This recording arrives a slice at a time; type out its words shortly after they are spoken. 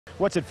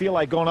What's it feel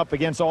like going up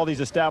against all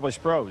these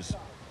established pros?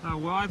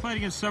 Well, I played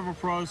against several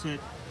pros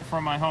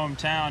from my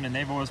hometown, and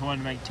they've always wanted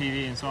to make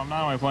TV, and so I'm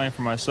not only playing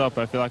for myself,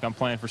 but I feel like I'm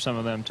playing for some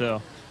of them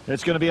too.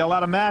 It's going to be a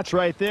lot of match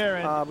right there.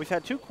 And we've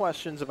had 2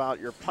 questions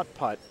about your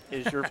putt-putt.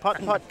 Is your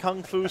putt-putt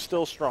kung fu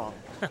still strong?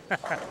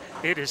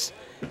 It is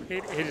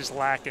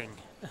lacking,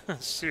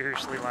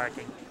 seriously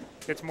lacking.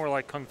 It's more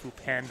like Kung Fu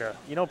Panda.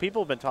 You know,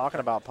 people have been talking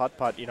about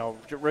putt-putt. You know,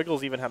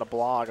 Wriggles even had a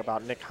blog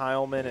about Nick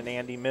Heilman and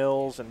Andy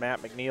Mills and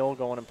Matt McNeil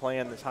going and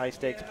playing this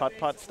high-stakes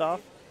putt-putt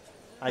stuff.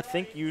 I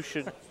think you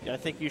should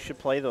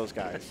play those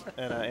guys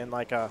in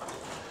like a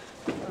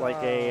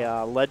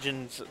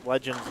legends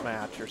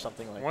match or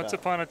something like that. Once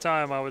upon a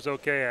time, I was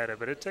okay at it,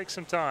 but it takes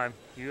some time.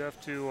 You have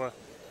to.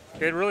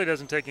 It really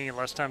doesn't take any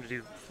less time to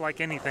do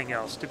like anything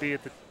else. To be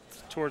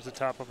towards the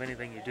top of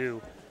anything you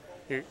do,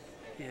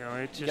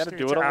 it's just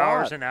it's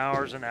hours and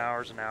hours and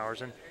hours and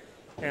hours.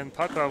 And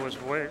putt-putt was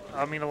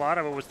a lot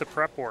of it was the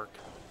prep work.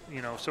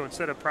 So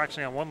instead of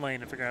practicing on one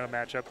lane and figuring out a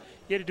matchup,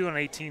 you had to do it on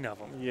 18 of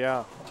them.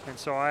 Yeah. And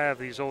so I have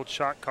these old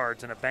shot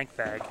cards in a bank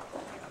bag.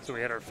 So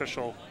we had our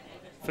official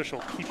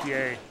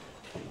PPA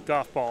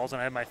golf balls,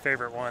 and I had my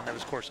favorite one. That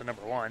was, of course, the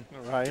number 1.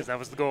 Right. Because that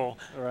was the goal.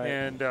 Right.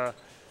 And I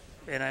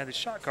had these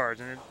shot cards,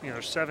 and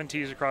there's 7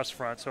 tees across the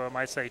front. So I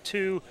might say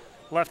 2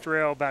 left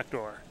rail, back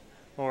door,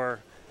 or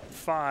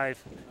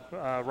 5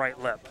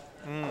 right lip.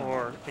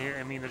 Or,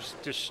 there's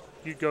just,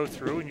 you go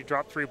through and you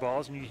drop 3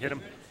 balls and you hit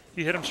them.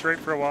 You hit them straight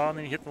for a while, and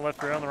then you hit the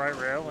left rail and the right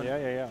rail. And,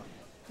 yeah.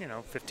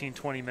 15,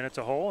 20 minutes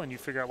a hole, and you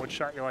figure out what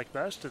shot you like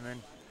best, and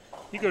then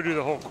you go do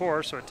the whole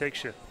course, so it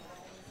takes you,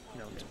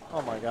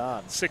 oh my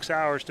God, 6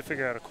 hours to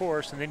figure out a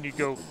course, and then you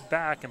go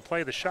back and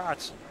play the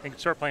shots and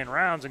start playing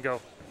rounds and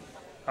go,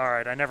 all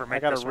right, I never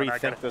make this one. I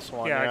gotta rethink this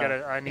one.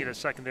 Yeah, I need a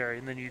secondary,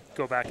 and then you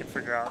go back and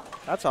figure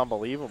out. That's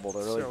unbelievable to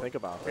really think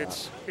about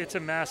that. It's a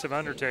massive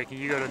undertaking.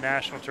 You go to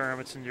national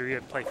tournaments, and you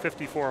have to play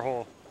 54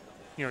 hole.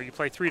 You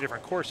play 3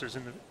 different courses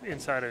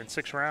inside in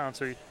 6 rounds.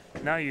 So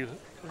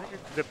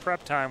the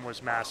prep time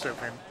was massive,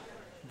 and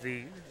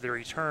the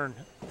return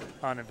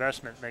on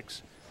investment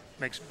makes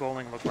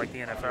bowling look like the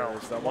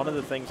NFL. One of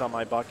the things on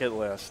my bucket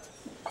list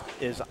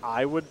is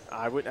I would,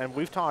 and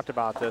we've talked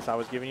about this. I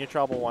was giving you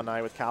trouble one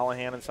night with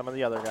Callahan and some of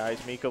the other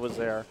guys. Mika was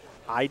there.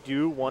 I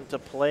do want to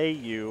play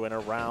you in a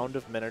round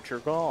of miniature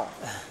golf.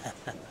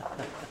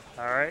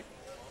 All right.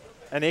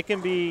 And it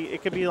can be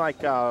like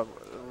the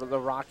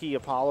Rocky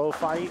Apollo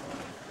fight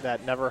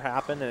that never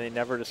happened, and they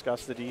never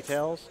discussed the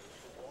details,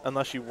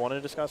 unless you want to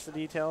discuss the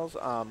details.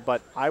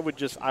 But I would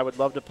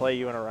love to play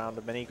you in a round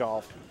of mini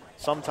golf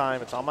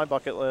sometime. It's on my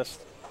bucket list.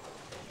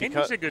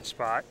 Indy's a good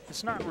spot.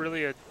 It's not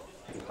really a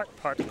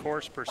putt-putt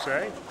course per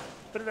se,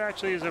 but it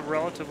actually is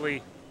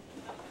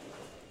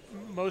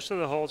most of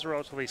the holes are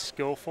relatively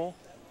skillful.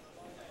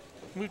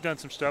 We've done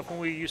some stuff when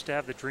we used to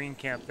have the Dream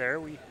Camp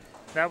there.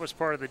 That was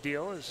part of the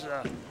deal is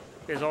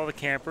all the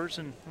campers,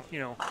 and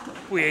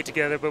we ate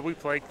together, but we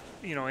played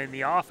in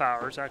the off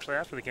hours actually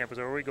after the camp was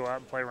over. We go out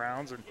and play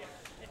rounds,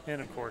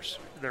 and of course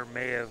there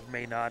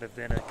may not have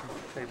been a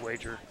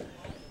wager.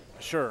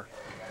 Sure.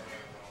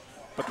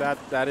 But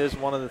that is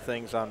one of the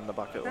things on the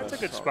bucket list.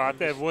 That's a good spot.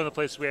 That's one of the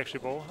places we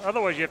actually bowl.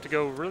 Otherwise, you have to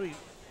go really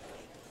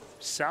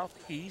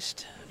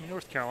southeast.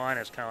 North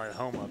Carolina is kind of like the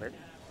home of it.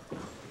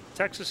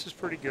 Texas is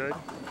pretty good.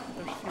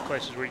 There's a few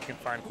places where you can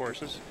find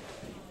courses.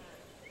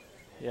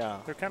 Yeah.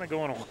 They're kind of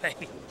going away.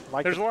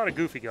 There's a lot of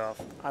goofy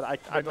golf,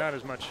 but not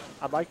as much.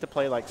 I'd like to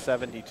play like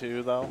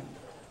 72, though.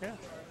 Yeah.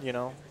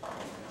 You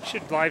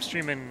should live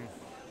stream in,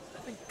 I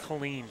think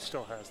Colleen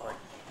still has like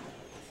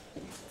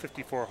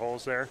 54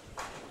 holes there.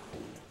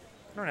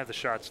 I don't have the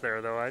shots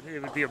there, though.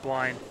 It would be a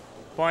blind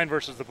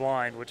versus the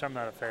blind, which I'm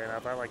not a fan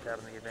of. I like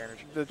having the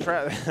advantage.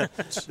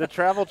 The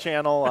Travel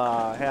Channel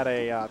had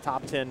a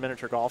top 10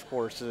 miniature golf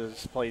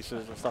courses,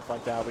 places, and stuff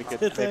like that. We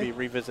could maybe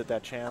revisit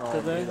that channel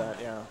and do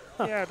that, yeah.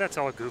 Yeah, that's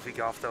all goofy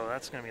golf, though.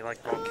 That's going to be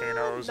like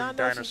volcanoes and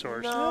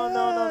dinosaurs. No,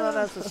 not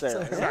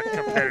necessarily. That's not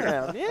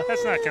competitive. Yeah.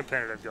 That's not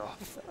competitive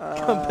golf.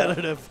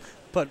 Competitive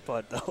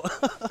putt-putt, though.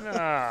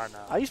 No.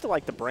 I used to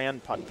like the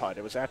brand putt-putt.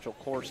 It was actual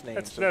course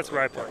names. That's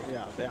where I play.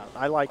 Yeah.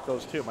 I like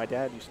those, too. My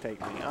dad used to take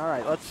me. All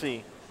right, let's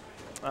see.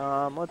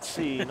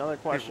 Another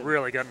question. We've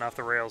really gotten off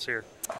the rails here.